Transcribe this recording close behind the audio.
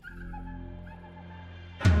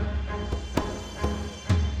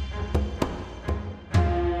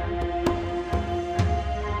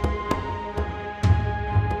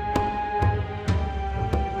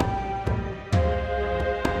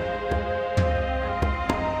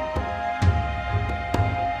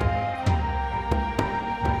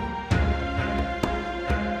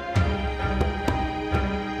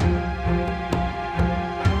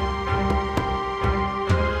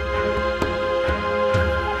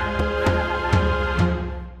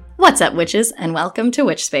What's up, witches, and welcome to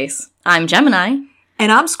Witch Space. I'm Gemini.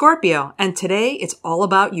 And I'm Scorpio, and today it's all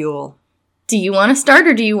about Yule. Do you want to start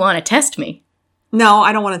or do you want to test me? No,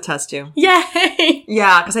 I don't want to test you. Yay!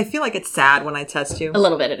 Yeah, because I feel like it's sad when I test you. A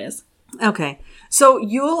little bit it is. Okay, so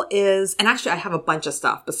Yule is, and actually I have a bunch of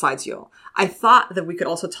stuff besides Yule. I thought that we could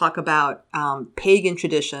also talk about pagan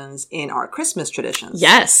traditions in our Christmas traditions.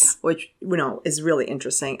 Yes. Which, is really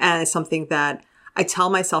interesting. And it's something that I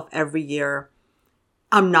tell myself every year.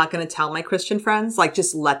 I'm not going to tell my Christian friends,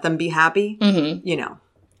 just let them be happy, And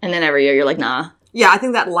then every year you're like, nah. Yeah, I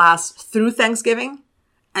think that lasts through Thanksgiving.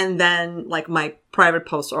 And then, my private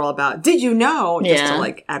posts are all about, did you know? Just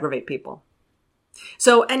to, aggravate people.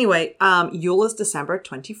 So, anyway, Yule is December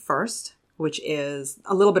 21st, which is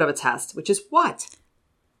a little bit of a test, which is what?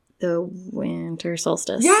 The winter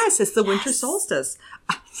solstice. Yes, it's the winter solstice.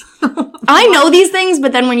 I know these things,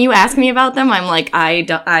 but then when you ask me about them, I'm like,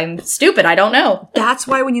 I'm stupid. I don't know. That's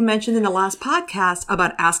why when you mentioned in the last podcast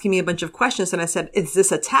about asking me a bunch of questions, and I said, "Is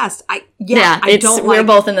this a test?" We're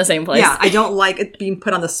both in the same place. Yeah, I don't like it being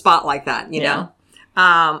put on the spot like that. You know.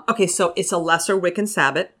 Okay, so it's a lesser Wiccan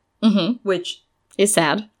Sabbath, which is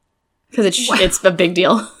sad because it's a big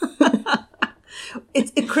deal.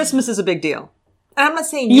 Christmas is a big deal, and I'm not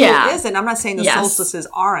saying Yule isn't. I'm not saying the solstices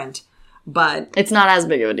aren't. But it's not as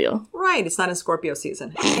big of a deal. Right. It's not in Scorpio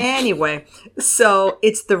season. Anyway, so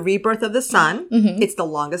it's the rebirth of the sun. It's the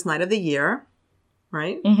longest night of the year.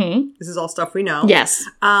 Right? This is all stuff we know. Yes.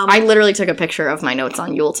 I literally took a picture of my notes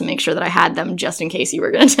on Yule to make sure that I had them just in case you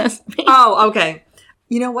were going to test me. Oh, okay.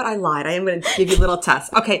 You know what? I lied. I am going to give you a little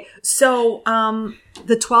test. Okay. So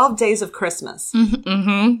the 12 days of Christmas.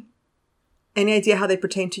 Any idea how they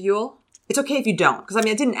pertain to Yule? It's okay if you don't. Because, I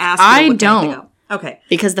didn't ask you. I don't. Okay.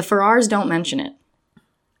 Because the Farrars don't mention it.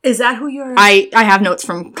 Is that who you're... I have notes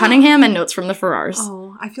from Cunningham and notes from the Farrars.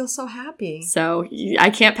 Oh, I feel so happy. So I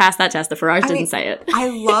can't pass that test. The Farrars didn't say it. I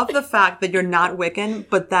love the fact that you're not Wiccan,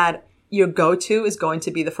 but that your go-to is going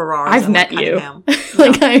to be the Farrars. I've met you.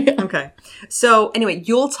 Okay. So anyway,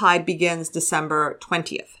 Yuletide begins December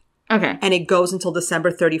 20th. Okay. And it goes until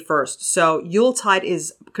December 31st. So Yuletide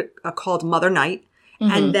is called Mother Night.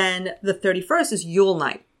 And then the 31st is Yule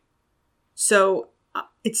Night. So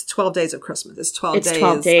it's 12 days of Christmas. It's 12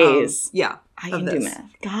 days. I can do math.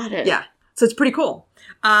 Got it. Yeah. So it's pretty cool.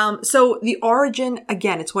 So the origin,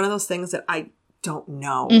 again, it's one of those things that I don't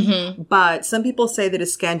know. But some people say that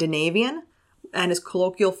it's Scandinavian and is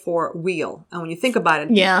colloquial for wheel. And when you think about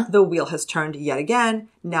it, the wheel has turned yet again.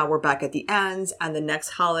 Now we're back at the ends. And the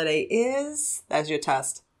next holiday is, that's your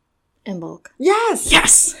test. Imbolc. Yes.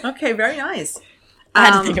 Yes. Okay, very nice. I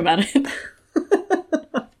had to think about it.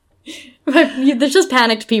 There's just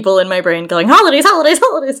panicked people in my brain going, holidays, holidays,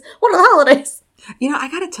 holidays. What are the holidays? I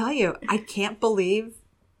gotta tell you, I can't believe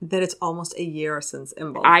that it's almost a year since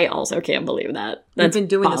Imbolc. I also can't believe that. We've been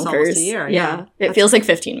doing this almost a year. Yeah. It feels like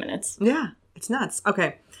 15 minutes. Yeah. It's nuts.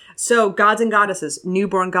 Okay. So gods and goddesses,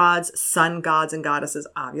 newborn gods, sun gods and goddesses,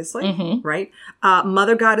 obviously, right?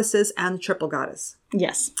 Mother goddesses and triple goddess.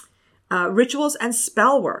 Yes. Rituals and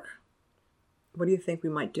spell work. What do you think we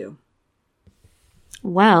might do?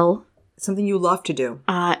 Well... Something you love to do.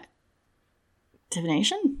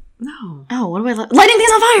 Divination? No. Oh, what do I love? Lighting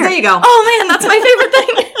things on fire! There you go. Oh man, that's my favorite thing!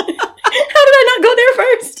 How did I not go there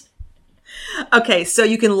first? Okay, so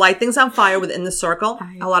you can light things on fire within the circle.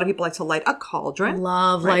 A lot of people like to light a cauldron.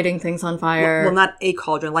 Love lighting things on fire. Well, not a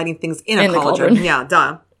cauldron, lighting things in a cauldron. Yeah,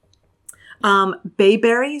 duh.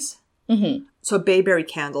 Bayberries. So bayberry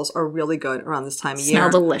candles are really good around this time of year.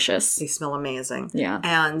 Smell delicious. They smell amazing. Yeah.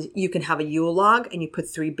 And you can have a Yule log and you put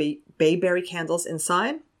 3 bayberry candles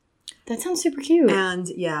inside. That sounds super cute. And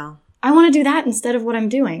yeah. I want to do that instead of what I'm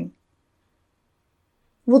doing.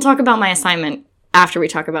 We'll talk about my assignment after we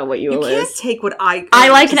talk about what Yule is. You can't take what I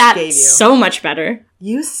like that so much better.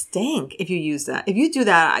 You stink if you use that. If you do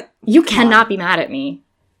that, you cannot be mad at me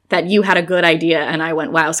that you had a good idea and I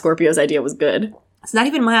went, wow, Scorpio's idea was good. It's not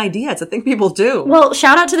even my idea. It's a thing people do. Well,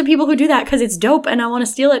 shout out to the people who do that because it's dope and I want to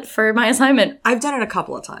steal it for my assignment. I've done it a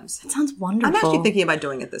couple of times. It sounds wonderful. I'm actually thinking about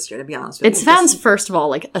doing it this year, to be honest with you. It sounds, first of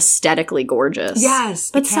all, aesthetically gorgeous.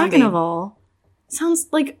 Yes. But second of all, it sounds,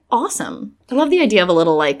 awesome. I love the idea of a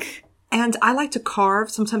little, And I like to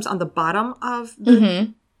carve sometimes on the bottom of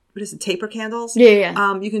the... What is it? Taper candles?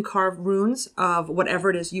 Yeah. You can carve runes of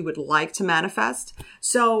whatever it is you would like to manifest.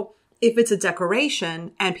 So if it's a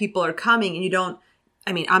decoration and people are coming and you don't...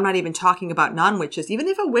 I'm not even talking about non-witches. Even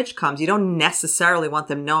if a witch comes, you don't necessarily want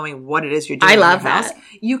them knowing what it is you're doing in your house. I love that.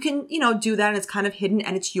 You can, do that and it's kind of hidden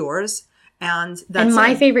and it's yours. And that's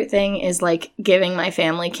my favorite thing is, giving my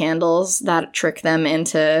family candles that trick them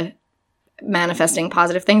into manifesting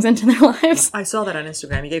positive things into their lives. I saw that on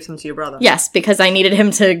Instagram. You gave some to your brother. Yes, because I needed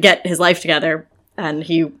him to get his life together, and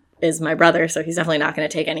he is my brother, so he's definitely not going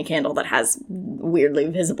to take any candle that has weirdly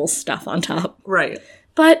visible stuff on top. Right.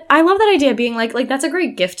 But I love that idea, being like that's a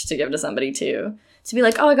great gift to give to somebody too. To be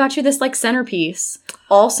like, oh, I got you this like centerpiece.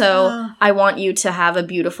 Also, I want you to have a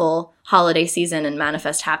beautiful holiday season and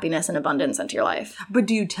manifest happiness and abundance into your life. But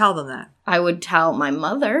do you tell them that? I would tell my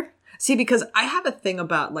mother. See, because I have a thing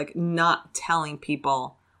about like not telling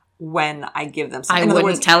people when I give them something. I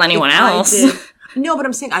wouldn't tell anyone else. No, but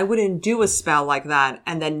I'm saying I wouldn't do a spell like that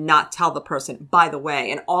and then not tell the person, by the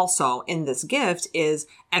way, and also in this gift is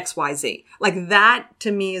XYZ. Like that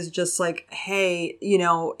to me is just like, hey, you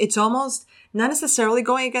know, it's almost not necessarily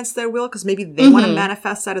going against their will because maybe they want to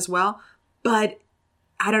manifest that as well. But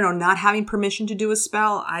I don't know, not having permission to do a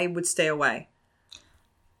spell, I would stay away.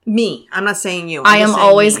 Me. I'm not saying you. I am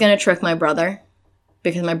always going to trick my brother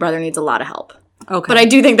because my brother needs a lot of help. Okay. But I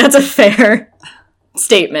do think that's a fair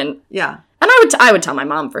statement. Yeah. And I would tell my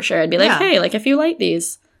mom for sure. I'd be like, hey, like if you light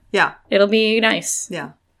these, it'll be nice.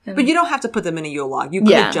 Yeah. But you don't have to put them in a Yule log. You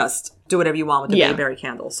could just do whatever you want with the bayberry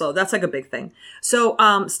candle. So that's like a big thing. So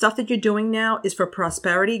stuff that you're doing now is for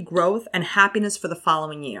prosperity, growth, and happiness for the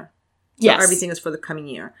following year. So yes. Everything is for the coming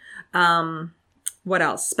year. What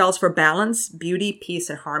else? Spells for balance, beauty, peace,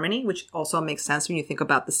 and harmony, which also makes sense when you think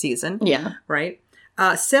about the season. Yeah. Right?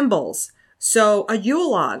 Symbols. So a Yule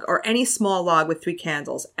log or any small log with 3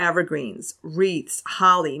 candles, evergreens, wreaths,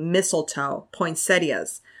 holly, mistletoe,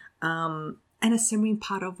 poinsettias, and a simmering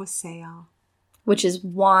pot of wassail. Which is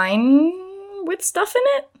wine with stuff in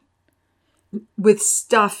it? With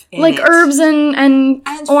stuff in like it. Like herbs and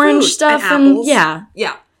orange fruit stuff. and apples. Yeah.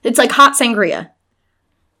 Yeah. It's like hot sangria.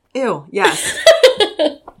 Ew, yes.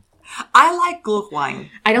 I like Glühwein.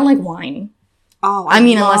 I don't like wine. Oh,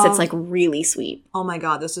 unless it's like really sweet. Oh my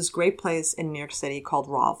God, there's this great place in New York City called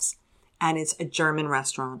Rolf's, and it's a German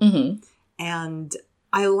restaurant. And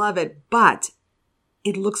I love it, but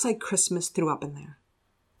it looks like Christmas threw up in there.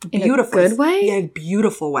 Beautiful. In a good way? Yeah,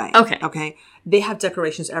 beautiful way. Okay. Okay. They have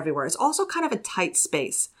decorations everywhere. It's also kind of a tight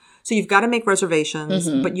space. So you've got to make reservations,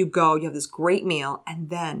 but you have this great meal, and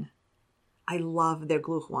then I love their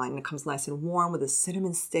Glühwein. It comes nice and warm with a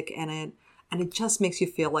cinnamon stick in it. And it just makes you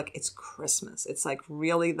feel like it's Christmas. It's like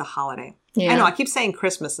really the holiday. Yeah. I know, I keep saying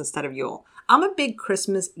Christmas instead of Yule. I'm a big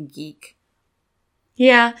Christmas geek.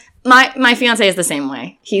 Yeah. My fiance is the same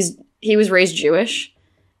way. He was raised Jewish.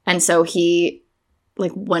 And so he,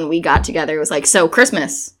 like, when we got together, it was like, so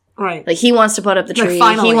Christmas. Right. Like, he wants to put up the tree.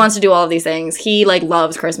 Like, he wants to do all of these things. He, like,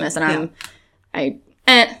 loves Christmas. And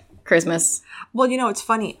Christmas. Well, you know, it's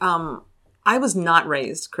funny. I was not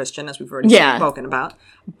raised Christian, as we've already spoken about.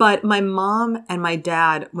 But my mom and my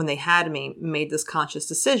dad, when they had me, made this conscious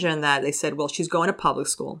decision that they said, well, she's going to public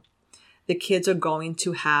school. The kids are going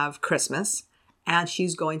to have Christmas. And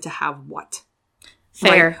she's going to have what?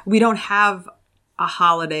 Fair. Right? We don't have a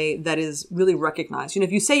holiday that is really recognized. You know,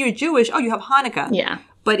 if you say you're Jewish, you have Hanukkah. Yeah.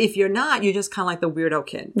 But if you're not, you're just kind of like the weirdo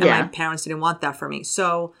kid. And my parents didn't want that for me.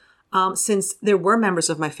 So since there were members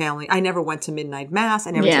of my family, I never went to midnight mass.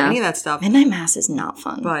 I never did any of that stuff. Midnight mass is not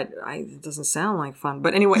fun. But it doesn't sound like fun.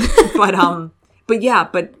 But anyway, but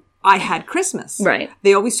I had Christmas. Right.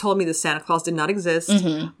 They always told me that Santa Claus did not exist.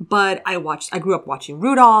 But I grew up watching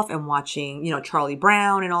Rudolph and watching, Charlie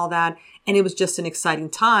Brown and all that. And it was just an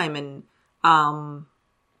exciting time. And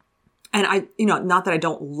I, not that I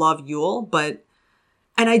don't love Yule,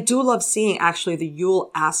 and I do love seeing actually the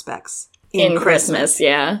Yule aspects in Christmas.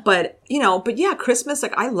 Yeah. But Christmas,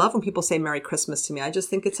 like I love when people say Merry Christmas to me. I just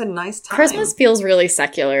think it's a nice time. Christmas feels really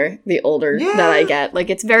secular the older that I get. Like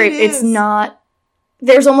it's not,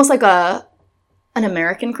 there's almost like an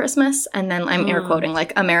American Christmas, and then I'm air quoting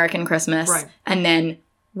like American Christmas, right, and then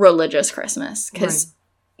religious Christmas. Because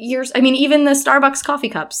even the Starbucks coffee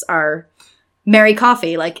cups are Merry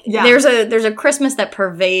Coffee. Like there's a Christmas that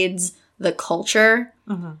pervades the culture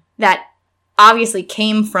that obviously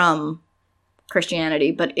came from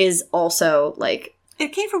Christianity, but is also like...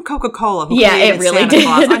 It came from Coca-Cola. It really Santa did.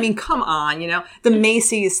 Claus. I mean, come on, the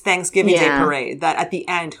Macy's Thanksgiving Day Parade, that at the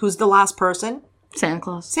end, who's the last person? Santa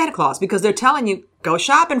Claus. Santa Claus, because they're telling you, go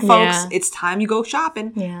shopping, folks. Yeah. It's time you go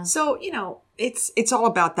shopping. Yeah. So, it's all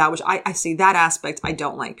about that, which I see that aspect I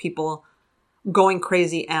don't like. People going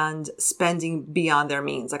crazy and spending beyond their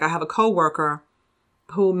means. Like I have a coworker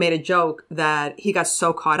who made a joke that he got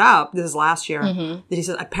so caught up, this is last year, that he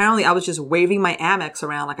said, apparently I was just waving my Amex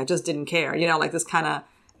around like I just didn't care, like this kind of...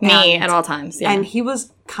 Me at all times, yeah. And he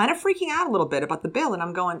was kind of freaking out a little bit about the bill, and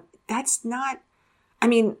I'm going, that's not...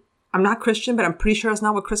 I'm not Christian, but I'm pretty sure it's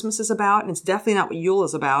not what Christmas is about, and it's definitely not what Yule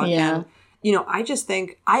is about. Yeah. you know, I just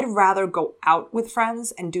think I'd rather go out with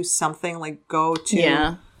friends and do something like go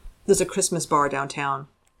to, there's a Christmas bar downtown.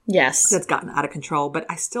 Yes. That's gotten out of control, but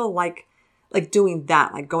I still like doing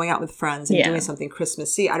that, like going out with friends and doing something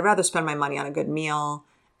Christmassy. I'd rather spend my money on a good meal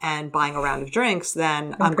and buying a round of drinks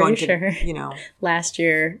than I'm going to, you know. Last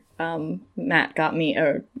year, Matt got me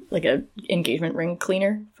a engagement ring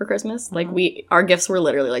cleaner for Christmas. Like our gifts were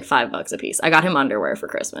literally like $5 a piece. I got him underwear for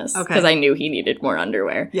Christmas because I knew he needed more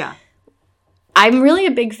underwear. Yeah. I'm really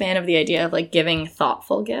a big fan of the idea of like giving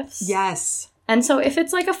thoughtful gifts. Yes. And so if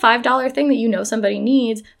it's like a $5 thing that you know somebody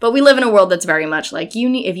needs, but we live in a world that's very much like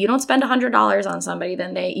if you don't spend $100 on somebody,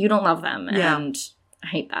 then you don't love them. Yeah. And I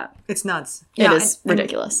hate that. It's nuts. It is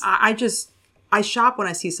ridiculous. I shop when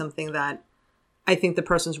I see something that I think the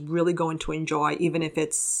person's really going to enjoy, even if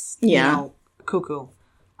it's, you know, cuckoo.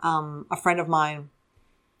 A friend of mine,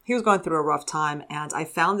 he was going through a rough time, and I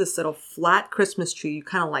found this little flat Christmas tree. You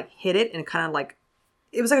kind of like hit it and kind of like,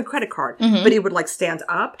 it was like a credit card, but it would like stand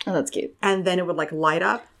up. Oh, that's cute. And then it would like light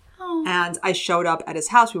up. Oh. And I showed up at his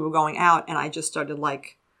house. We were going out, and I just started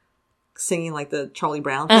like singing like the Charlie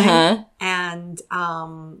Brown thing. And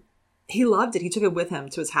he loved it. He took it with him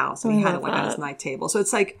to his house, and he had it like on his night table. So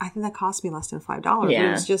it's like, I think that cost me less than $5. Yeah. But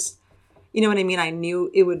it was just, you know what I mean? I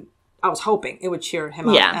knew it would, I was hoping it would cheer him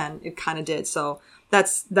up, and it kind of did. So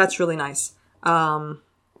that's really nice.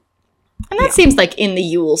 And that seems like in the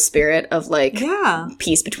Yule spirit of like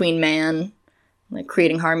peace between man, like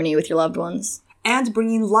creating harmony with your loved ones. And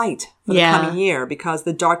bringing light for the coming year, because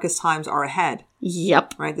the darkest times are ahead.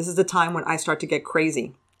 Yep. Right? This is the time when I start to get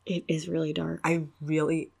crazy. It is really dark.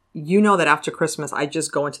 You know that after Christmas, I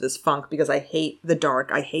just go into this funk because I hate the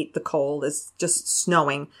dark. I hate the cold. It's just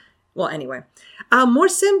snowing. Well, anyway. More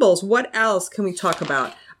symbols. What else can we talk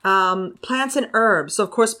about? Plants and herbs. So,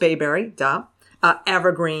 of course, bayberry. Duh.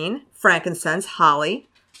 Evergreen. Frankincense. Holly.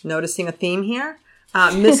 Noticing a theme here.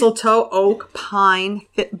 Mistletoe. Oak. Pine.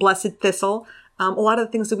 Blessed thistle. A lot of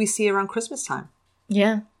the things that we see around Christmas time.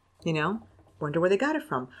 Yeah. You know? Wonder where they got it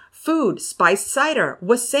from. Food. Spiced cider.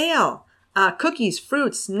 Wassail. Cookies,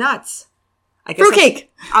 fruits, nuts. Fruitcake!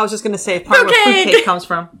 I was just going to say part where fruitcake comes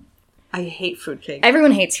from. I hate fruitcake.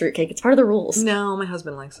 Everyone hates fruitcake. It's part of the rules. No, my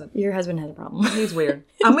husband likes it. Your husband has a problem. He's weird.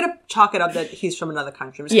 I'm going to chalk it up that he's from another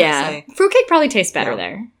country. I'm just gonna say, fruitcake probably tastes better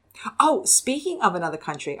there. Oh, speaking of another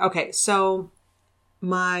country. Okay, so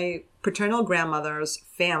my paternal grandmother's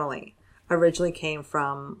family originally came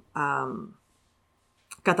from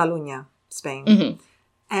Catalunya, Spain. Mm-hmm.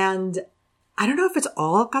 And I don't know if it's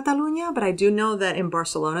all Catalunya, but I do know that in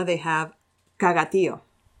Barcelona they have cagatillo.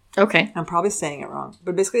 Okay. I'm probably saying it wrong.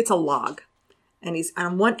 But basically it's a log. And he's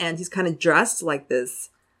on one end, he's kind of dressed like this.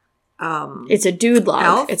 It's a dude log.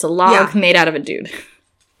 Elf? It's a log made out of a dude.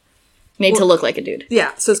 Made to look like a dude.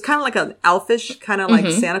 Yeah. So it's kind of like an elfish, kind of like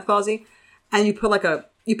Santa Clausy. And you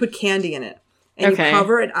put candy in it. And you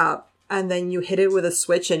cover it up. And then you hit it with a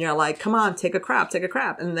switch and you're like, come on, take a crap.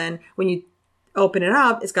 And then when you open it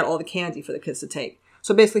up, it's got all the candy for the kids to take.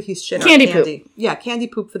 So basically he's shit candy out candy. Poop. Yeah, candy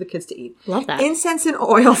poop for the kids to eat. Love that. Incense and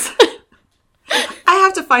oils. I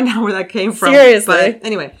have to find out where that came from. Seriously. But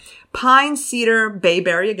anyway, pine, cedar,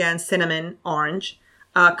 bayberry, again, cinnamon, orange.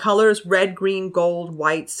 Colors, red, green, gold,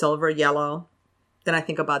 white, silver, yellow. Then I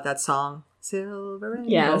think about that song. Silver and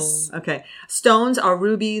gold. Okay. Stones are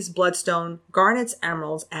rubies, bloodstone, garnets,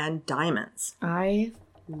 emeralds, and diamonds. I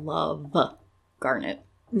love garnet.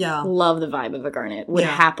 Yeah. Love the vibe of a garnet. Would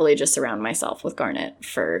happily just surround myself with garnet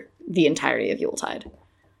for the entirety of Yuletide.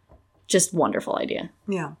 Just wonderful idea.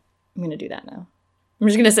 Yeah. I'm going to do that now. We're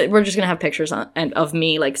just going to have pictures of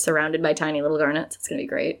me like surrounded by tiny little garnets. It's going to be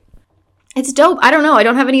great. It's dope. I don't know. I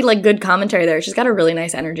don't have any like good commentary there. It's just got a really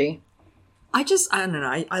nice energy. I don't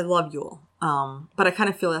know. I love Yule. But I kind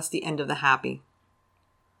of feel that's the end of the happy.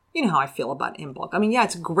 You know how I feel about Imbolc. I mean, yeah,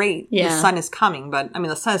 it's great. Yeah. The sun is coming, but I mean,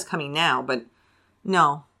 the sun is coming now, but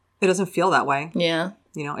no, it doesn't feel that way. Yeah.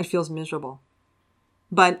 You know, it feels miserable.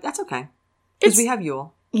 But that's okay. Because we have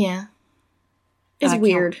Yule. Yeah. It's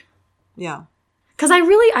weird. Yeah. Because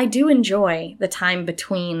I do enjoy the time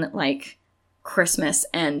between, like, Christmas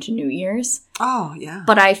and New Year's. Oh, yeah.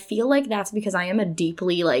 But I feel like that's because I am a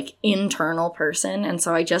deeply, like, internal person. And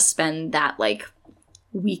so I just spend that, like,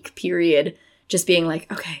 week period just being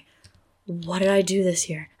like, okay, what did I do this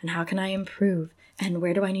year? And how can I improve? And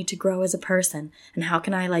where do I need to grow as a person? And how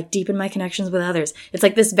can I, like, deepen my connections with others? It's,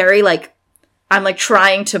 like, this very, like, I'm, like,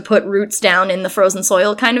 trying to put roots down in the frozen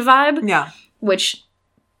soil kind of vibe. Yeah. Which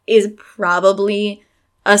is probably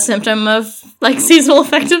a symptom of, like, seasonal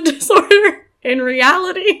affective disorder in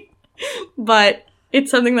reality. But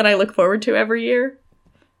it's something that I look forward to every year.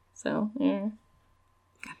 So, yeah.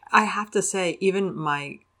 I have to say, even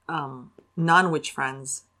my non-witch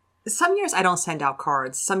friends, some years I don't send out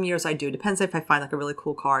cards. Some years I do. Depends if I find like a really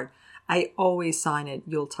cool card. I always sign it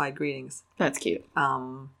Yuletide greetings. That's cute.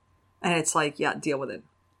 And it's like, yeah, deal with it.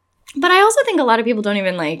 But I also think a lot of people don't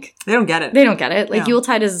even like... They don't get it. They don't get it. Like,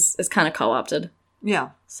 Yuletide is kind of co-opted. Yeah.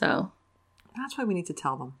 So. That's why we need to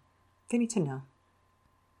tell them. They need to know.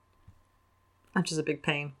 I'm just a big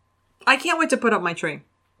pain. I can't wait to put up my tree.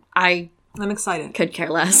 I'm excited. Could care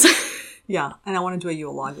less. Yeah. And I want to do a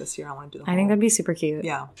Yule log this year. I want to do I think that'd be super cute.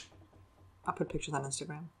 Yeah. I'll put pictures on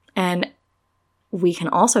Instagram. And we can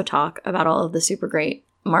also talk about all of the super great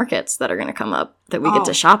markets that are going to come up that we get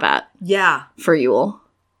to shop at. Yeah. For Yule.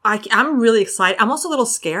 I'm really excited. I'm also a little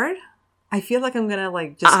scared. I feel like I'm going to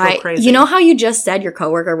like just go crazy. You know how you just said your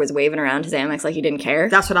coworker was waving around his Amex like he didn't care?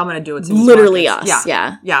 That's what I'm going to do. It's literally us.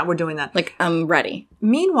 Yeah. Yeah, we're doing that. Like, I'm ready.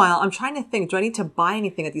 Meanwhile, I'm trying to think, do I need to buy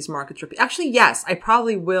anything at these markets? Actually, yes. I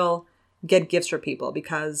probably will get gifts for people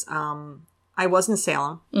because I was in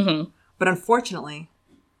Salem. Mm-hmm. But unfortunately,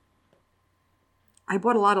 I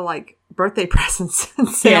bought a lot of like birthday presents in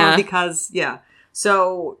Salem because,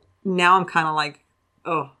 So now I'm kind of like,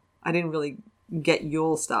 oh, I didn't really get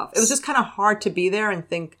Yule stuff. It was just kind of hard to be there and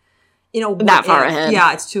think, that far ahead.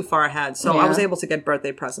 Yeah, it's too far ahead. So I was able to get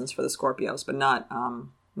birthday presents for the Scorpios, but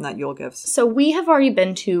not Yule gifts. So we have already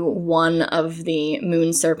been to one of the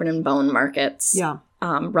Moon, Serpent, and Bone markets. Yeah.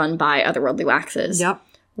 Run by Otherworldly Waxes. Yep.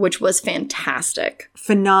 Which was fantastic.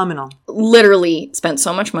 Phenomenal. Literally spent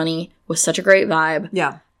so much money. Was such a great vibe.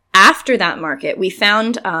 Yeah. After that market, we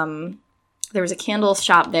found there was a candle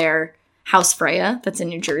shop there, House Freya, that's in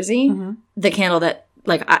New Jersey. Mm-hmm. The candle that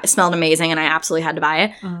smelled amazing and I absolutely had to buy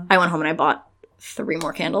it. Mm-hmm. I went home and I bought 3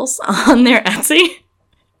 more candles on their Etsy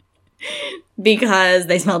because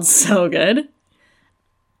they smelled so good.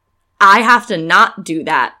 I have to not do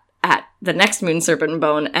that at the next Moon, Serpent, and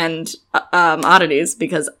Bone and Oddities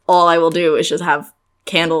because all I will do is just have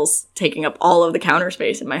candles taking up all of the counter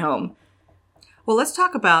space in my home. Well, let's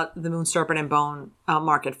talk about the Moon, Serpent, and Bone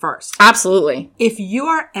market first. Absolutely. If you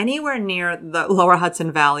are anywhere near the Lower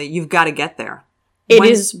Hudson Valley, you've got to get there. It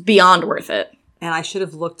is beyond worth it. And I should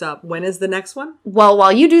have looked up, when is the next one? Well,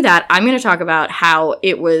 while you do that, I'm going to talk about how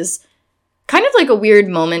it was kind of like a weird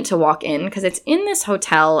moment to walk in because it's in this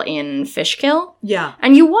hotel in Fishkill. Yeah.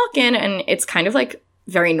 And you walk in and it's kind of like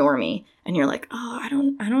very normy. And you're like, oh, I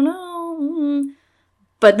don't know.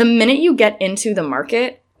 But the minute you get into the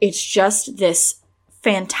market, it's just this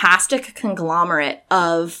fantastic conglomerate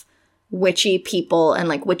of witchy people and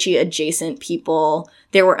like witchy adjacent people.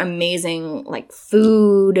 There were amazing like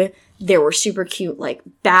food. There were super cute like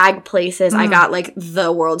bag places. I got like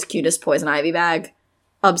the world's cutest poison ivy bag.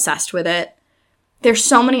 Obsessed with it. There's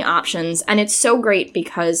so many options and it's so great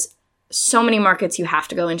because so many markets you have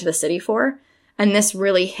to go into the city for. And this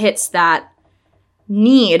really hits that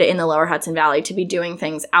need in the Lower Hudson Valley to be doing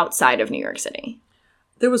things outside of New York City.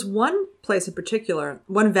 There was one place in particular,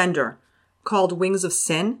 one vendor called Wings of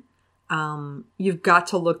Sin. You've got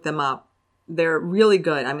to look them up. They're really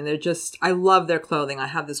good. I mean, I love their clothing. I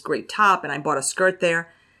have this great top and I bought a skirt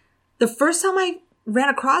there. The first time I ran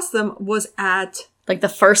across them was at... Like the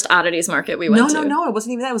first Oddities market we went to. No. It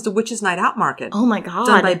wasn't even that. It was the Witches' Night Out market. Oh my God.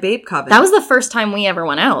 Done by Babe Coven. That was the first time we ever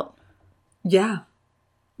went out. Yeah.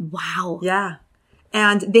 Wow. Yeah.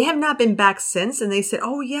 And they have not been back since. And they said,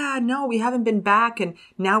 oh, yeah, no, we haven't been back. And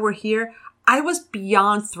now we're here. I was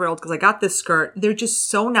beyond thrilled because I got this skirt. They're just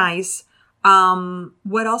so nice.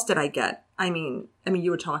 What else did I get? I mean, you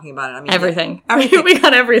were talking about it. I mean, everything. We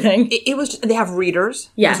got everything. It was. They have readers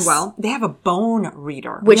as well. They have a bone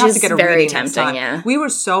reader, which is very tempting. Yeah, we were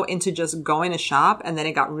so into just going to shop, and then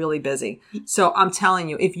it got really busy. So I'm telling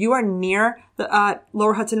you, if you are near the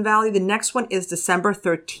Lower Hudson Valley, the next one is December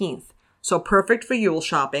 13th. So perfect for Yule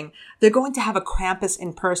shopping. They're going to have a Krampus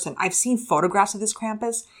in person. I've seen photographs of this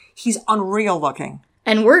Krampus. He's unreal looking.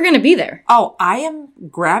 And we're going to be there. Oh, I am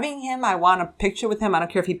grabbing him. I want a picture with him. I don't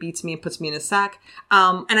care if he beats me and puts me in a sack.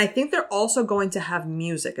 And I think they're also going to have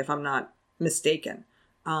music, if I'm not mistaken.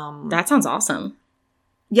 That sounds awesome.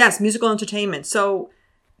 Yes, musical entertainment. So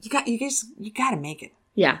you got to make it.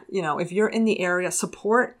 Yeah. If you're in the area,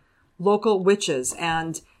 support local witches.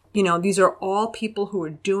 And, these are all people who are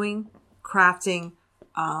doing crafting.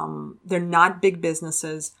 They're not big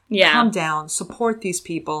businesses. Yeah. Come down, support these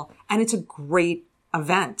people. And it's a great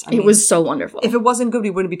event. It was so wonderful. If it wasn't good, we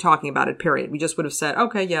wouldn't be talking about it, period. We just would have said,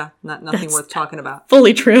 okay, yeah, nothing worth talking about.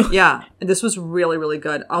 Fully true. Yeah. And this was really, really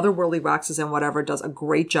good. Otherworldly Waxes and whatever does a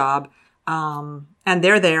great job. And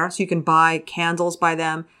they're there, so you can buy candles by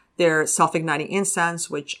them. They're self-igniting incense,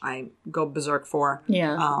 which I go berserk for.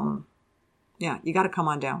 Yeah. Yeah, you got to come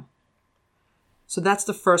on down. So that's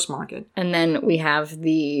the first market. And then we have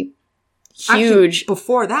the Huge. Actually,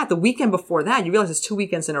 before that, the weekend before that, you realize it's 2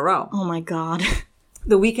 weekends in a row. Oh my God.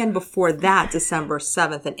 The weekend before that, December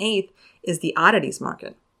 7th and 8th, is the Oddities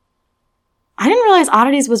Market. I didn't realize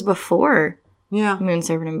Oddities was before Yeah. Moon,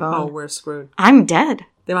 Serpent, and Bone. Oh, we're screwed. I'm dead.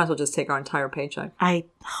 They might as well just take our entire paycheck. Oh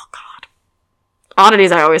God.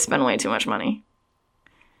 Oddities, I always spend way too much money.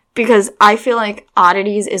 Because I feel like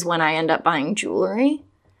Oddities is when I end up buying jewelry.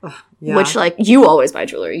 Yeah. Which, like, you always buy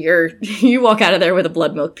jewelry. You walk out of there with a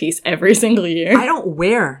blood milk piece every single year. I don't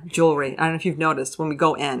wear jewelry. I don't know if you've noticed when we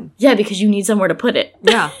go in. Yeah, because you need somewhere to put it.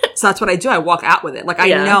 Yeah. So that's what I do. I walk out with it. Like, I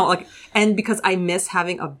Yeah. know, like, and because I miss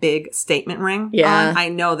having a big statement ring Yeah. on, I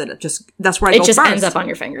know that that's where I go It just first. ends up on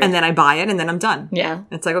your finger. And then I buy it and then I'm done. Yeah.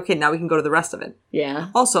 It's like, okay, now we can go to the rest of it. Yeah.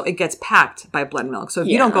 Also, it gets packed by blood milk. So if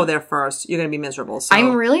you don't go there first, you're going to be miserable. So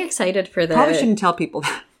I'm really excited for the... probably shouldn't tell people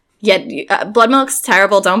that. Yeah, blood milk's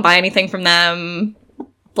terrible. Don't buy anything from them.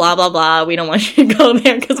 Blah, blah, blah. We don't want you to go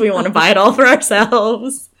there because we want to buy it all for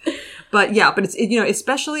ourselves. But yeah, but it's,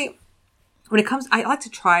 especially when it comes, I like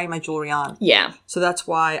to try my jewelry on. Yeah. So that's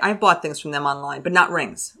why I've bought things from them online, but not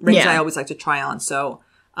rings. Rings Yeah. I always like to try on. So,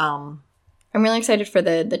 I'm really excited for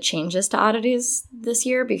the changes to Oddities this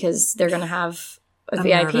year because they're going to have a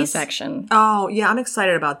VIP nervous. section. oh yeah, I'm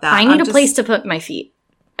excited about that. I need a place to put my feet.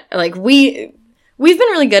 Like, we've been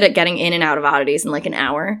really good at getting in and out of Oddities in like an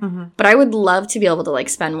hour, but I would love to be able to like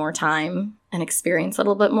spend more time and experience a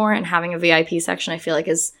little bit more, and having a VIP section I feel like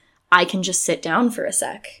is I can just sit down for a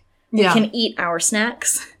sec. Yeah. We can eat our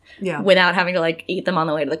snacks Yeah. without having to like eat them on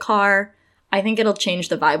the way to the car. I think it'll change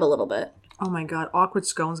the vibe a little bit. Oh my God, Awkward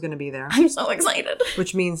Scone's going to be there. I'm so excited.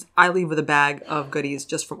 Which means I leave with a bag of goodies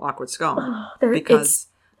just from Awkward Scone. It's Because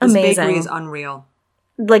this amazing. bakery is unreal.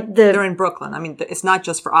 Like They're in Brooklyn. I mean, it's not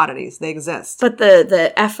just for oddities. They exist. but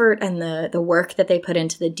the effort and the work that they put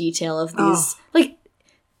into the detail of these like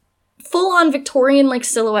full on Victorian like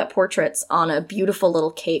silhouette portraits on a beautiful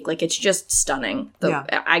little cake. Like, it's just stunning. Yeah.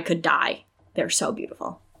 I could die. They're so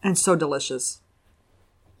beautiful. And so delicious.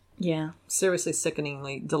 Yeah. Seriously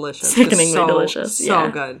sickeningly delicious. Sickeningly Just delicious, So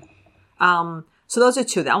yeah. good. So those are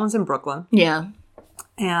two. That one's in Brooklyn. Yeah.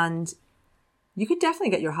 And you could definitely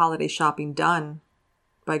get your holiday shopping done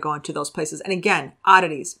by going to those places. And again,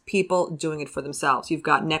 oddities, people doing it for themselves. You've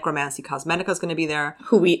got Necromancy Cosmetica's going to be there.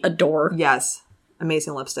 Who we adore. Yes.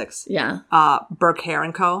 Amazing lipsticks. Yeah. Burke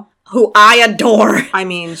Hair & Co. Who I adore. I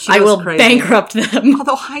mean, she I goes will crazy. bankrupt them.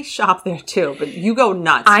 Although I shop there too, but you go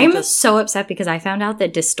nuts. I'm so upset because I found out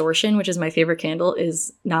that Distortion, which is my favorite candle,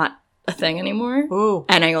 is not a thing anymore. Ooh.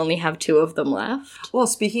 And I only have 2 of them left. Well,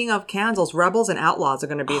 speaking of candles, Rebels and Outlaws are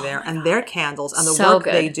going to be there, and their candles and the So work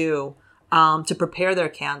they good. do to prepare their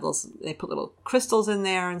candles. They put little crystals in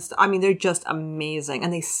there and stuff. I mean, they're just amazing,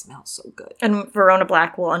 and they smell so good. And Verona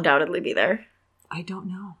Black will undoubtedly be there. I don't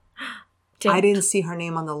know. I didn't see her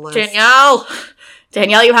name on the list.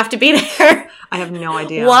 Danielle, you have to be there. I have no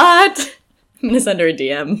idea. What? I'm gonna send her a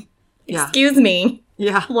DM. Yeah. Excuse me.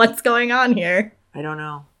 Yeah. What's going on here? I don't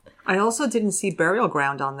know. I also didn't see Burial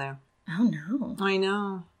Ground on there. Oh no. I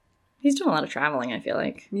know. He's doing a lot of traveling, I feel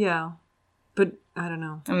like. Yeah. But I don't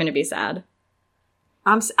know. I'm gonna be sad.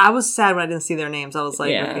 I was sad when I didn't see their names. I was like,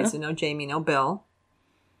 Yeah. okay, so no Jamie, no Bill.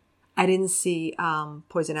 I didn't see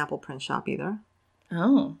Poison Apple Print Shop either.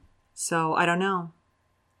 Oh. So I don't know.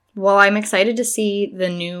 Well, I'm excited to see the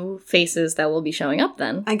new faces that will be showing up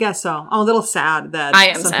then. I guess so. I'm a little sad that I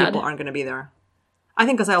am some sad. people aren't going to be there. I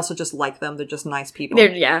think because I also just like them. They're just nice people.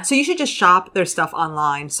 Yeah. So you should just shop their stuff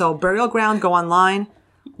online. So Burial Ground, go online.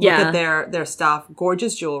 Look at their stuff.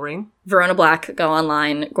 Gorgeous jewelry. Verona Black, go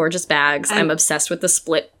online. Gorgeous bags. I'm obsessed with the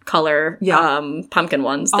split color pumpkin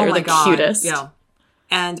ones. They're the cutest. Yeah.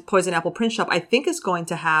 And Poison Apple Print Shop, I think, is going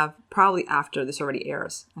to have, probably after this already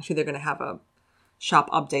airs. Actually, they're going to have a shop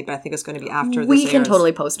update, but I think it's going to be after this We can airs.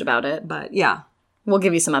 totally post about it. But yeah. We'll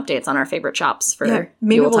give you some updates on our favorite shops for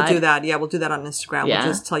Maybe we'll Yuletide. do that. Yeah, we'll do that on Instagram. Yeah.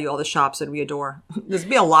 We'll just tell you all the shops that we adore. There's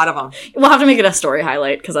be a lot of them. We'll have to make it a story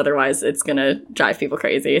highlight because otherwise it's going to drive people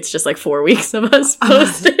crazy. It's just like 4 weeks of us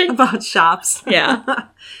posting. About shops. Yeah.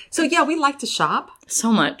 So yeah, we like to shop.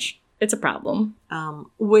 So much. It's a problem.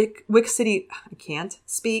 Wick City, I can't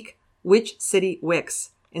speak. Witch City Wicks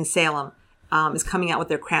in Salem is coming out with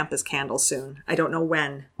their Krampus candle soon. I don't know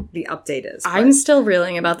when the update is. I'm still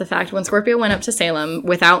reeling about the fact when Scorpio went up to Salem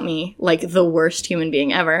without me, like the worst human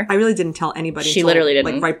being ever. I really didn't tell anybody. She literally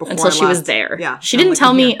didn't. Like right before until I she was left. there. Yeah. She I'm didn't like, tell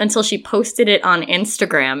I'm me here. until she posted it on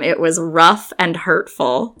Instagram. It was rough and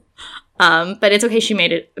hurtful. But it's okay. She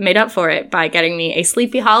made up for it by getting me a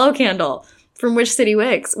Sleepy Hollow candle from Witch City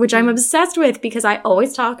Wicks, which I'm obsessed with because I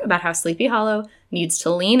always talk about how Sleepy Hollow needs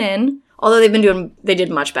to lean in. Although they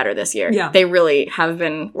did much better this year. Yeah. They really have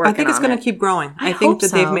been working on it. I think it's going to keep growing. I think hope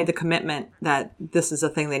that they've so. made the commitment that this is a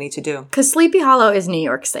thing they need to do. Because Sleepy Hollow is New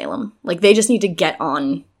York Salem. Like, they just need to get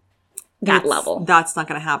on that level. That's not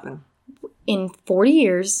going to happen. In 40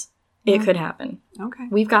 years, it could happen. Okay.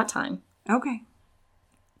 We've got time. Okay.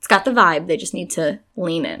 It's got the vibe. They just need to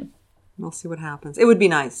lean in. We'll see what happens. It would be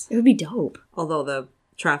nice. It would be dope. Although the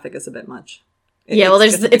traffic is a bit much.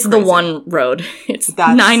 It's the one road. It's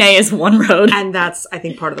 9A is one road. And that's, I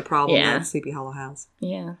think, part of the problem that Sleepy Hollow has.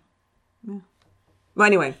 Yeah. Well,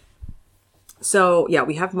 anyway. So, yeah,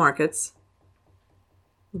 we have markets.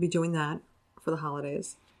 We'll be doing that for the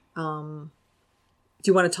holidays. Do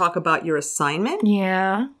you want to talk about your assignment?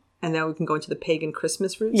 Yeah. And then we can go into the pagan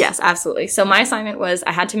Christmas roots? Yes, absolutely. So my assignment was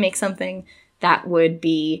I had to make something that would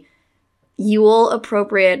be Yule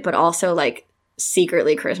appropriate, but also like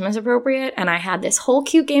secretly Christmas appropriate. And I had this whole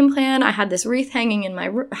cute game plan. I had this wreath hanging in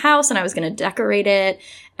my house and I was going to decorate it.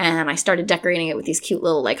 And I started decorating it with these cute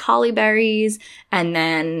little like holly berries. And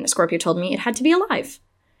then Scorpio told me it had to be alive.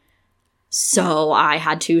 So I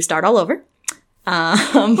had to start all over.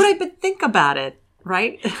 But think about it.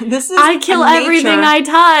 Right? I kill everything I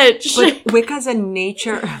touch. But Wicca's a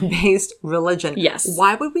nature-based religion. Yes.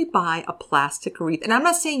 Why would we buy a plastic wreath? And I'm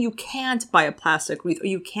not saying you can't buy a plastic wreath or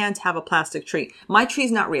you can't have a plastic tree. My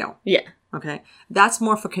tree's not real. Yeah. Okay? That's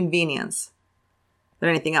more for convenience than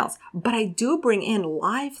anything else. But I do bring in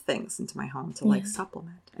live things into my home to like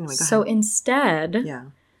supplement. Anyway, go so ahead. instead,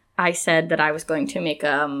 I said that I was going to make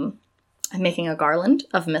I'm making a garland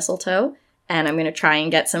of mistletoe. And I'm going to try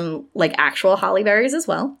and get some, like, actual holly berries as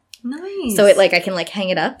well. Nice. So, I can, like, hang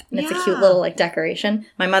it up. And it's a cute little, like, decoration.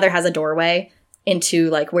 My mother has a doorway into,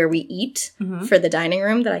 like, where we eat for the dining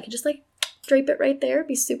room that I could just, like, drape it right there. It'd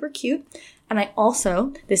be super cute. And I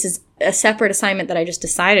also, this is a separate assignment that I just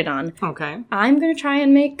decided on. Okay. I'm going to try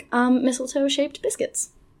and make mistletoe-shaped biscuits.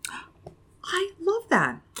 I love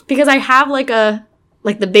that. Because I have,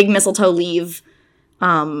 the big mistletoe leaf,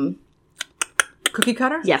 cookie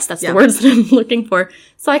cutter? Yes, that's the words that I'm looking for.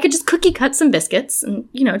 So I could just cookie cut some biscuits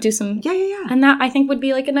and, do some... Yeah. And that, I think, would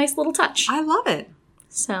be, like, a nice little touch. I love it.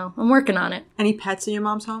 So I'm working on it. Any pets in your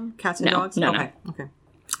mom's home? Cats and dogs? No. Okay.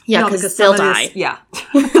 Yeah, because they'll die.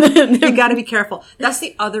 You got to be careful. That's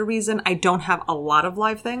the other reason I don't have a lot of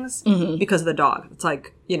live things, because of the dog. It's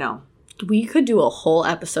like, We could do a whole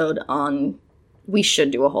episode on... We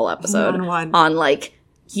should do a whole episode on, like,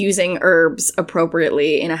 using herbs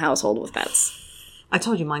appropriately in a household with pets. I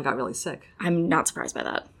told you mine got really sick. I'm not surprised by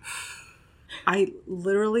that. I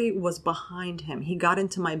literally was behind him. He got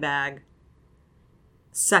into my bag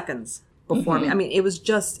seconds before me. I mean, it was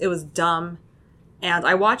dumb. And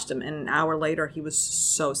I watched him, and an hour later, he was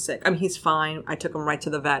so sick. I mean, he's fine. I took him right to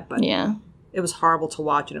the vet, but it was horrible to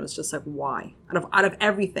watch, and it was just like, why? Out of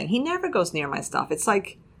everything. He never goes near my stuff. It's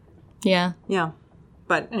like... Yeah.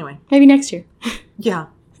 But anyway. Maybe next year. Yeah.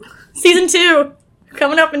 Season 2!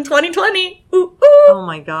 Coming up in 2020. Ooh, ooh. Oh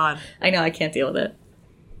my God. I know, I can't deal with it.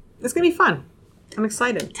 It's going to be fun. I'm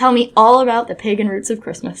excited. Tell me all about the pagan roots of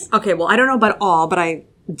Christmas. Okay, well, I don't know about all, but I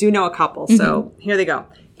do know a couple. So here they go.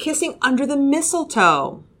 Kissing under the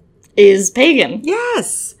mistletoe. Is pagan.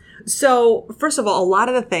 Yes. So, first of all, a lot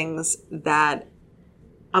of the things that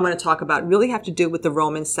I'm going to talk about really have to do with the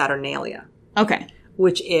Roman Saturnalia. Okay.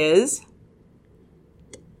 Which is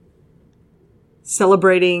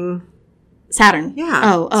celebrating... Saturn. Yeah.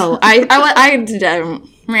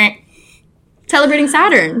 Celebrating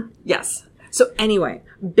Saturn. Yes. So anyway,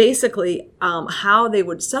 basically, how they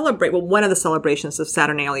would celebrate, well, one of the celebrations of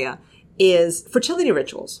Saturnalia is fertility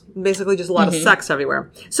rituals. Basically just a lot of sex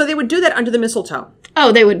everywhere. So they would do that under the mistletoe.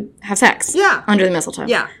 Oh, they would have sex? Yeah. Under the mistletoe.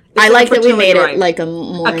 Yeah. I like that we made it like a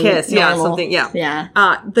more a kiss, normal. Something, yeah.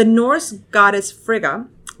 Yeah. The Norse goddess Frigga,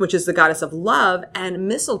 which is the goddess of love, and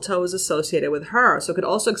mistletoe is associated with her. So it could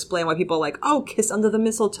also explain why people are like, oh, kiss under the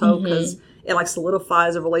mistletoe, because it like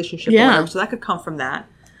solidifies a relationship. Yeah. Or whatever. So that could come from that.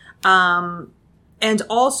 And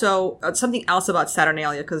also something else about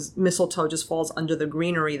Saturnalia, because mistletoe just falls under the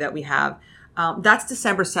greenery that we have. That's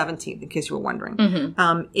December 17th, in case you were wondering.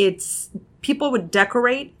 It's people would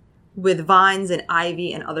decorate with vines and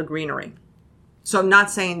ivy and other greenery. So I'm not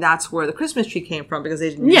saying that's where the Christmas tree came from, because they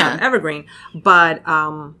didn't have evergreen, but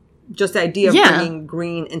just the idea of bringing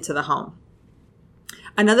green into the home.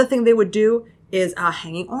 Another thing they would do is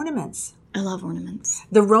hanging ornaments. I love ornaments.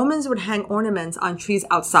 The Romans would hang ornaments on trees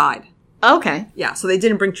outside. Okay. Yeah, so they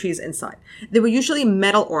didn't bring trees inside. They were usually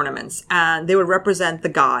metal ornaments, and they would represent the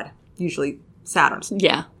god, usually Saturn.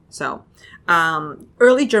 Yeah. So,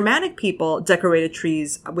 early Germanic people decorated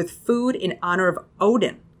trees with food in honor of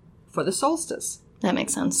Odin for the solstice. That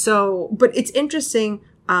makes sense. So, but it's interesting,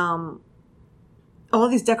 all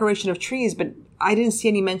these decoration of trees, but I didn't see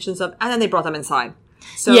any mentions of, and then they brought them inside.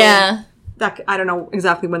 So yeah. that, I don't know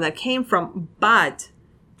exactly when that came from, but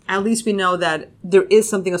at least we know that there is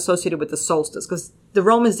something associated with the solstice, because the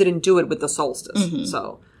Romans didn't do it with the solstice. Mm-hmm.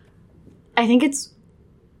 So I think it's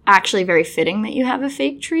actually very fitting that you have a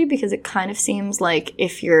fake tree, because it kind of seems like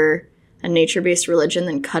if you're a nature-based religion,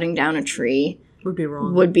 then cutting down a tree would be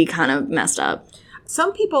wrong. Would be kind of messed up.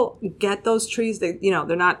 Some people get those trees, they're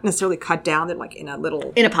not necessarily cut down, they're like in a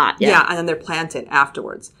pot, yeah. Yeah, and then they're planted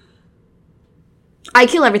afterwards. I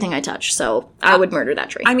kill everything I touch, so I would murder that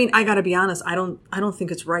tree. I mean, I gotta be honest, I don't think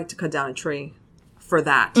it's right to cut down a tree for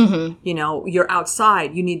that. You're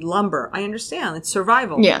outside, you need lumber. I understand, it's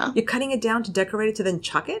survival. Yeah. You're cutting it down to decorate it to then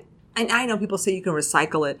chuck it? And I know people say you can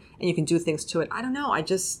recycle it and you can do things to it. I don't know,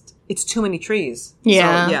 it's too many trees.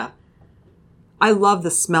 Yeah. So, yeah. I love the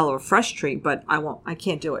smell of a fresh tree, but I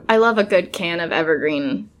can't do it. I love a good can of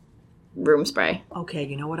evergreen room spray. Okay,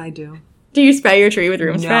 you know what I do? Do you spray your tree with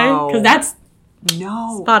room spray? Because that's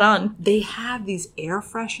spot on. They have these air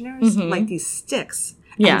fresheners, like these sticks,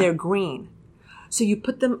 and they're green. So I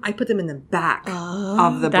put them in the back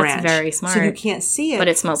of the branch. That's very smart. So you can't see it. But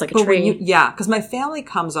it smells like a tree. Because my family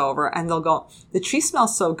comes over and they'll go, the tree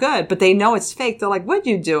smells so good, but they know it's fake. They're like, what'd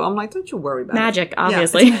you do? I'm like, don't you worry about magic, it.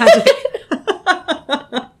 Obviously. Yeah, it's magic.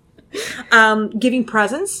 Giving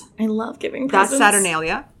presents. I love giving presents. That's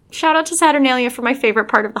Saturnalia. Shout out to Saturnalia for my favorite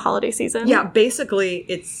part of the holiday season. Yeah, basically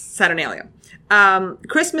it's Saturnalia.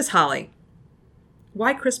 Christmas holly.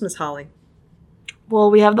 Why Christmas holly? Well,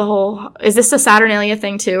 we have the whole... Is this a Saturnalia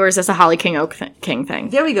thing too, or is this a Holly King Oak King thing?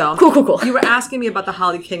 There we go. Cool. You were asking me about the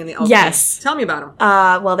Holly King and the Oak Yes. King. Tell me about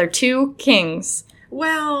them. Well, they're two kings.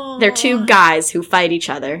 Well... They're two guys who fight each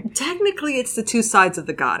other. Technically, it's the two sides of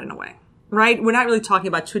the god in a way. Right? We're not really talking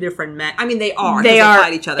about two different men. I mean, they are. They are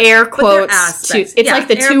fight each other. Air quotes. It's like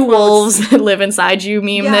the two wolves that live inside you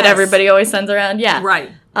meme that everybody always sends around. Yeah. Right.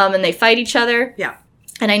 And they fight each other. Yeah.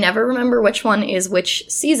 And I never remember which one is which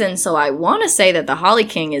season, so I want to say that the Holly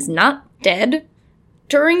King is not dead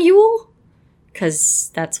during Yule.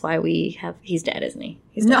 Because that's why he's dead, isn't he?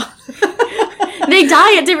 He's dead. No. They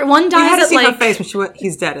die at different... One dies you had to at see like... her face when she went,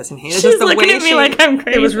 he's dead, isn't he? She's looking at me like I'm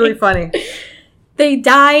crazy. It was really funny.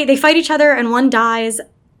 They fight each other, and one dies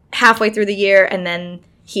halfway through the year, and then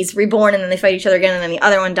he's reborn, and then they fight each other again, and then the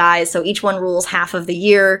other one dies, so each one rules half of the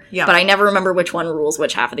year, but I never remember which one rules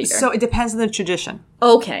which half of the year. So it depends on the tradition.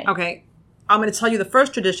 Okay. I'm going to tell you the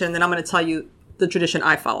first tradition, and then I'm going to tell you the tradition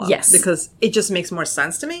I follow. Yes. Because it just makes more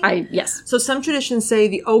sense to me. Yes. So some traditions say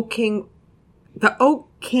the Oak King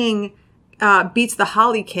beats the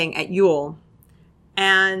Holly King at Yule,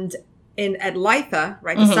 and at Litha,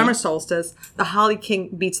 right, the summer solstice, the Holly King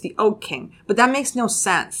beats the Oak King. But that makes no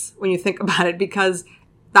sense when you think about it, because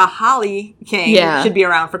the Holly King should be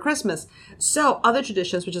around for Christmas. So other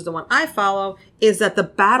traditions, which is the one I follow, is that the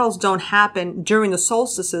battles don't happen during the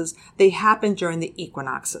solstices. They happen during the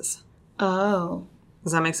equinoxes. Oh.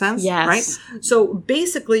 Does that make sense? Yes. Right? So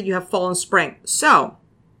basically you have fall and spring. So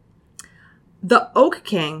the Oak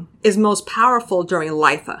King is most powerful during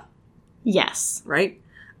Litha. Yes. Right?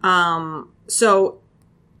 So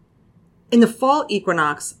in the fall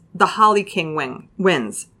equinox, the Holly King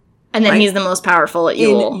wins. And then he's the most powerful at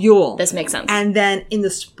Yule. In Yule. This makes sense. And then in the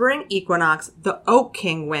spring equinox, the Oak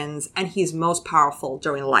King wins, and he's most powerful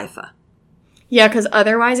during Litha. Yeah, because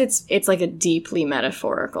otherwise it's like a deeply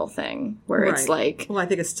metaphorical thing, where it's like... Well, I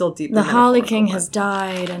think it's still deeply the Holly King has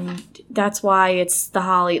died, and that's why it's the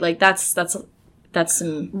Holly... Like, that's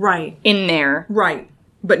some... Right. In there. Right.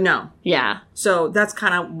 But no. Yeah. So that's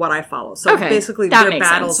kind of what I follow. So basically their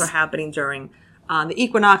battles are happening during the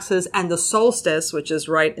equinoxes, and the solstice, which is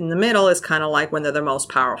right in the middle, is kind of like when they're the most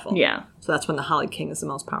powerful. Yeah. So that's when the Holly King is the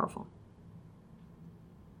most powerful.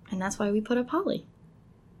 And that's why we put up Holly.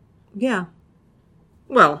 Yeah.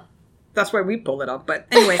 Well, that's why we pulled it up. But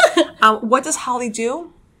anyway, what does Holly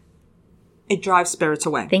do? It drives spirits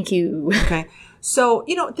away. Thank you. Okay. So,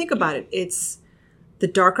 think about it. It's the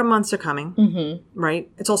darker months are coming, right?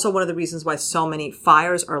 It's also one of the reasons why so many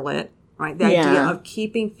fires are lit, right? The idea of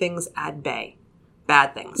keeping things at bay,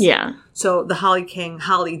 bad things. Yeah. So the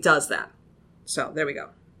Holly does that. So there we go.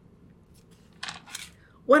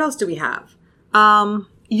 What else do we have?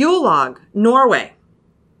 Yule log, Norway.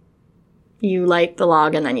 You light the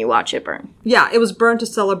log and then you watch it burn. Yeah, it was burned to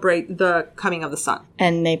celebrate the coming of the sun.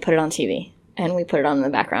 And they put it on TV. And we put it on in the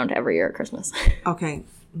background every year at Christmas. Okay,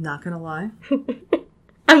 not gonna lie.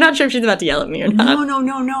 I'm not sure if she's about to yell at me or not.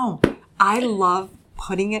 No. I love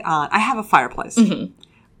putting it on. I have a fireplace.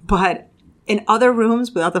 But in other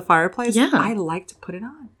rooms without the fireplace, I like to put it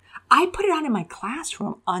on. I put it on in my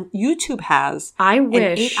classroom. On YouTube has I wish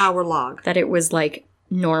an 8-hour log. that it was like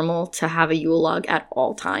normal to have a Yule log at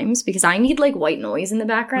all times because I need like white noise in the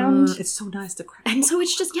background. It's so nice to crack. And so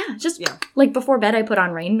it's just like before bed I put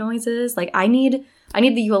on rain noises. Like I need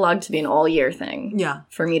the Yule log to be an all year thing. Yeah.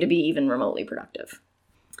 For me to be even remotely productive.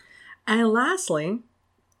 And lastly,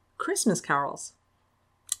 Christmas carols.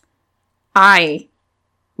 I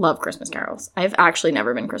love Christmas carols. I've actually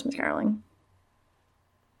never been Christmas caroling.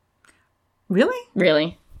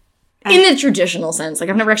 Really? In the traditional sense. Like,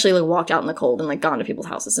 I've never actually, like, walked out in the cold and, like, gone to people's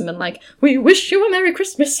houses and been like, we wish you a Merry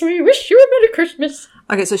Christmas. We wish you a Merry Christmas.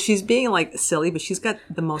 Okay, so she's being, like, silly, but she's got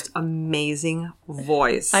the most amazing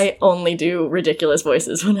voice. I only do ridiculous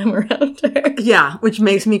voices when I'm around her. Yeah, which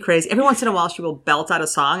makes me crazy. Every once in a while, she will belt out a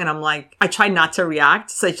song, and I'm like, I try not to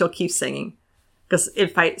react, so she'll keep singing. Because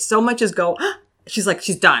if I so much as go, she's like,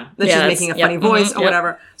 she's done. Then she's making a funny voice or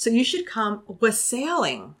whatever. So you should come with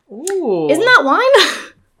sailing. Ooh. Isn't that wine?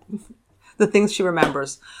 The things she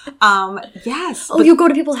remembers. Yes. Oh, you go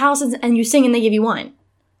to people's houses and you sing and they give you wine.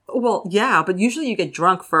 Well, yeah, but usually you get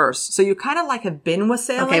drunk first. So you kind of like have been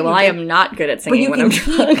wassailing. Okay, well, I am not good at singing when I'm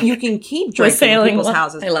drunk. You can keep drinking in people's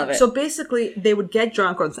houses. I love it. So basically, they would get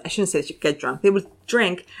drunk, or I shouldn't say they should get drunk. They would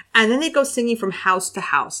drink, and then they go singing from house to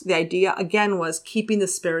house. The idea, again, was keeping the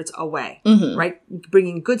spirits away, right?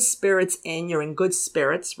 Bringing good spirits in. You're in good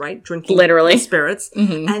spirits, right? Drinking literally spirits.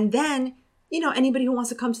 And then, you know, anybody who wants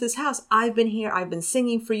to come to this house, I've been here. I've been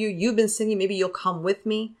singing for you. You've been singing. Maybe you'll come with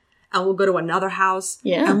me. And we'll go to another house.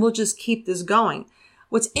 Yeah. And we'll just keep this going.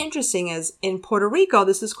 What's interesting is in Puerto Rico,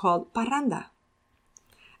 this is called parranda.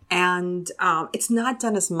 And it's not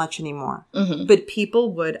done as much anymore. But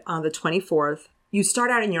people would, on the 24th, you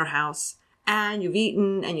start out in your house and you've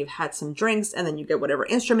eaten and you've had some drinks and then you get whatever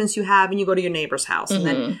instruments you have and you go to your neighbor's house. And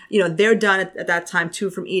then, you know, they're done at that time too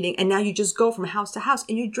from eating. And now you just go from house to house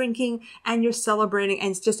and you're drinking and you're celebrating and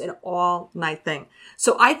it's just an all night thing.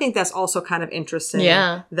 So I think that's also kind of interesting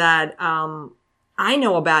that I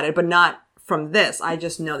know about it, but not from this. I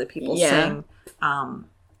just know that people sing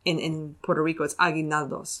in Puerto Rico. It's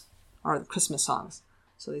aguinaldos or Christmas songs.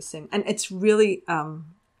 So they sing. And it's really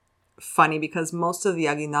funny because most of the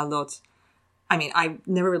aguinaldos, I mean, I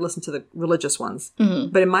never really listened to the religious ones,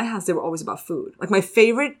 but in my house, they were always about food. Like my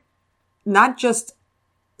favorite, not just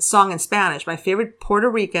song in Spanish, my favorite Puerto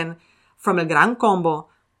Rican from El Gran Combo,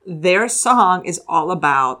 their song is all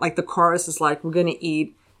about, like the chorus is like, we're going to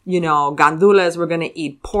eat, you know, gandules, we're going to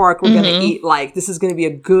eat pork, we're going to eat like, this is going to be a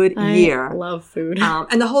good year. I love food.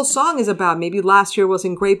 And the whole song is about maybe last year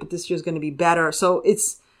wasn't great, but this year's going to be better. So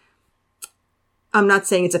I'm not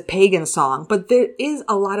saying it's a pagan song, but there is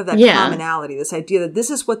a lot of that commonality, this idea that this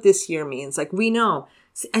is what this year means. Like we know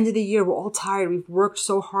it's the end of the year. We're all tired. We've worked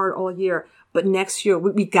so hard all year, but next year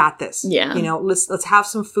we got this. Yeah. You know, let's have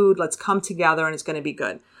some food. Let's come together and it's going to be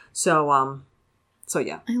good. So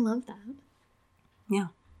yeah. I love that. Yeah.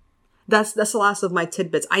 That's the last of my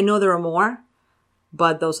tidbits. I know there are more,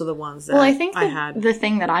 but those are the ones that I think I had. The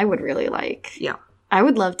thing that I would really like. Yeah. I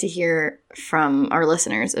would love to hear from our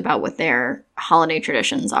listeners about what their holiday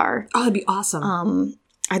traditions are. Oh, that'd be awesome.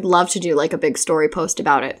 I'd love to do like a big story post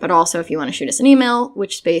about it. But also if you want to shoot us an email,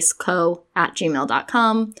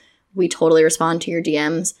 witchspaceco@gmail.com. We totally respond to your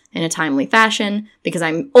DMs in a timely fashion because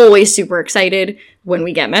I'm always super excited when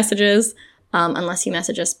we get messages. Unless you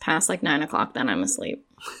message us past like 9 o'clock, then I'm asleep.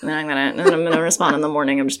 And then I'm gonna respond in the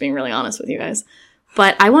morning. I'm just being really honest with you guys.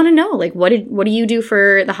 But I want to know, like, what do you do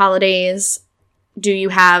for the holidays? Do you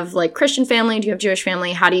have like Christian family? Do you have Jewish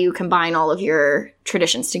family? How do you combine all of your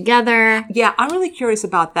traditions together? Yeah, I'm really curious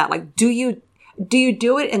about that. Like, do you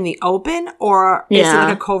do it in the open or is it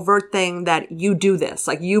like a covert thing that you do this?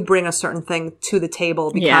 Like you bring a certain thing to the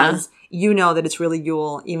table because you know that it's really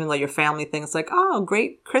Yule, even though your family thinks like, oh,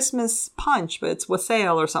 great Christmas punch, but it's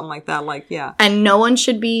wassail or something like that. Like, yeah. And no one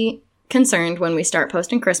should be concerned when we start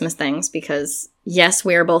posting Christmas things because yes,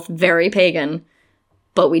 we are both very pagan,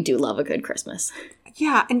 but we do love a good Christmas.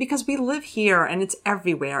 Yeah, and because we live here and it's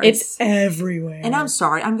everywhere. It's everywhere. And I'm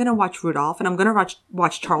sorry, I'm going to watch Rudolph and I'm going to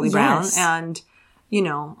watch Charlie Brown. And, you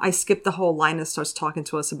know, I skipped the whole Linus starts talking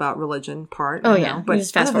to us about religion part. Oh, know? But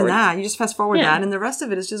just fast forward. That, you just fast forward that and the rest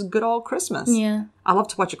of it is just good old Christmas. Yeah. I love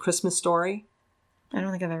to watch A Christmas Story. I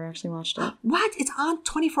don't think I've ever actually watched it. What? It's on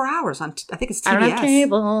 24 hours on, I think it's TBS. I don't have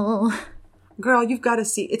cable. Girl, you've got to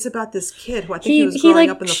see. It's about this kid who I think he was growing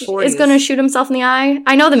up in the 40s. Is going to shoot himself in the eye.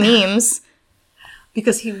 I know the memes.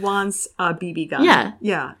 Because he wants a BB gun. Yeah.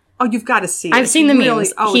 Yeah. Oh, you've got to see it. I've seen the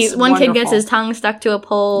memes. One kid gets his tongue stuck to a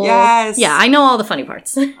pole. Yes. Yeah, I know all the funny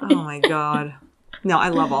parts. Oh my God. No, I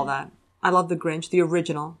love all that. I love the Grinch, the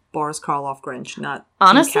original Boris Karloff Grinch, not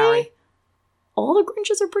honestly. Jim Carrey. all the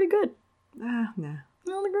Grinches are pretty good. Nah.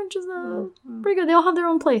 All the Grinches are pretty good. They all have their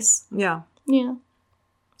own place. Yeah. Yeah.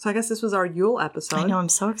 So I guess this was our Yule episode. I know, I'm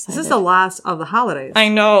so excited. This is the last of the holidays. I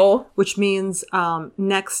know. Which means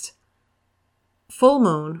next full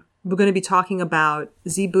moon, we're going to be talking about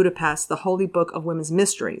Z Budapest, the Holy Book of Women's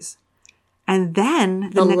Mysteries. And then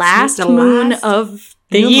the last moon of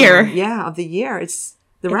the year. Yeah, of the year. It's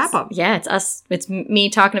the wrap-up. Yeah, it's us. It's me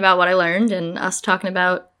talking about what I learned and us talking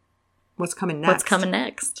about what's coming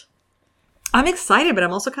next. I'm excited, but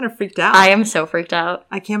I'm also kind of freaked out. I am so freaked out.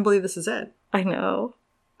 I can't believe this is it. I know.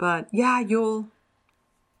 But yeah, Yule.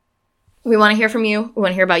 We want to hear from you. We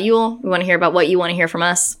want to hear about Yule. We want to hear about what you want to hear from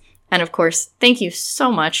us. And of course, thank you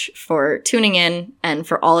so much for tuning in and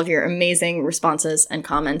for all of your amazing responses and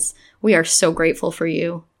comments. We are so grateful for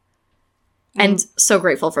you. And so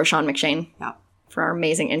grateful for Sean McShane. Yeah. For our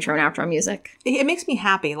amazing intro and outro music. It makes me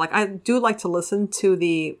happy. Like, I do like to listen to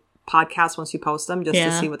the podcast once you post them just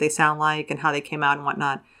to see what they sound like and how they came out and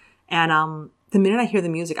whatnot. And the minute I hear the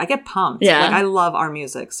music, I get pumped. Yeah. Like, I love our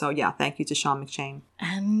music. So yeah, thank you to Sean McShane.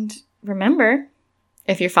 And remember,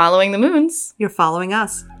 if you're following the moons, you're following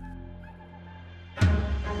us.